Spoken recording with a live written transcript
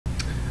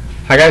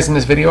Hi guys, in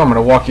this video I'm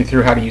going to walk you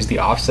through how to use the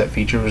offset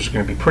feature, which is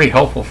going to be pretty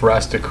helpful for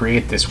us to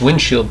create this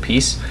windshield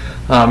piece.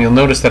 You'll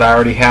notice that I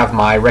already have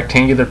my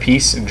rectangular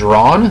piece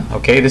drawn.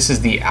 Okay, this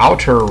is the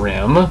outer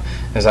rim.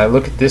 As I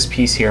look at this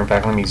piece here, in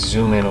fact, let me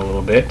zoom in a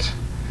little bit.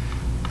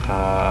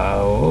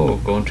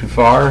 Going too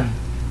far.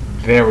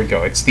 There we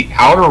go. It's the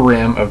outer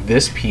rim of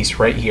this piece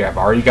right here. I've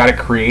already got it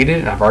created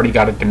and I've already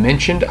got it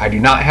dimensioned. I do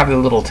not have the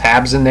little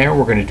tabs in there.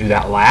 We're going to do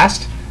that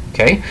last.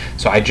 Okay,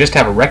 so I just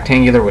have a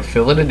rectangular with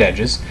filleted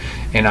edges,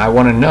 and I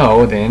want to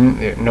know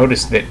then,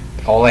 notice that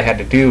all I had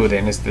to do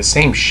then is the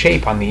same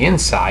shape on the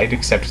inside,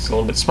 except it's a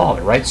little bit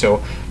smaller, right?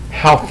 So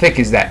how thick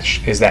is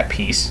that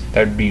piece?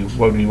 That would be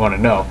what we want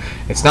to know.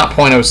 It's not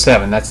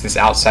 0.07, that's this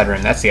outside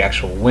rim, that's the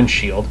actual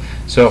windshield.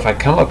 So if I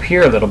come up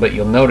here a little bit,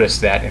 you'll notice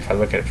that if I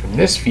look at it from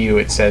this view,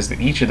 it says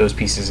that each of those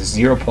pieces is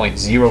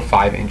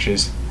 0.05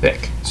 inches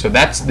thick. So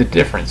that's the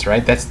difference,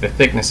 right? That's the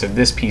thickness of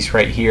this piece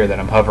right here that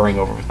I'm hovering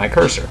over with my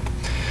cursor.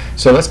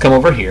 So let's come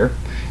over here,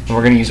 and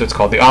we're going to use what's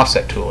called the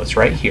offset tool. It's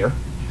right here,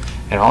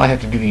 and all I have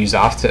to do to use the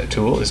offset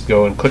tool is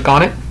go and click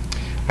on it.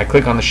 I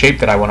click on the shape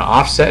that I want to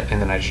offset,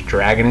 and then I just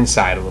drag it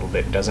inside a little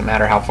bit. It doesn't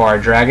matter how far I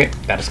drag it,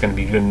 that is going to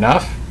be good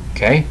enough.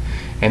 Okay,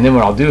 and then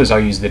what I'll do is I'll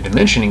use the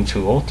dimensioning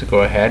tool to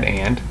go ahead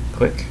and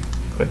click,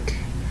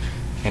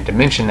 and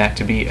dimension that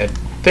to be a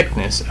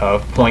thickness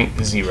of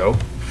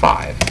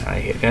 0.05. I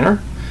hit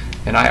enter,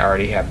 and I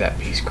already have that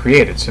piece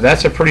created. So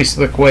that's a pretty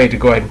slick way to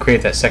go ahead and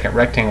create that second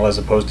rectangle as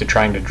opposed to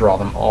trying to draw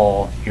them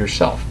all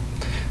yourself.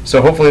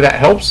 So hopefully that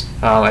helps.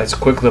 It's a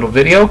quick little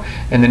video.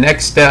 In the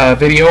next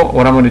video,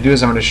 what I'm going to do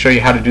is I'm going to show you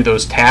how to do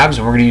those tabs,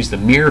 and we're going to use the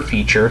mirror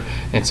feature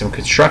and some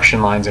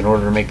construction lines in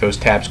order to make those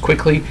tabs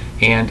quickly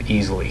and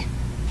easily.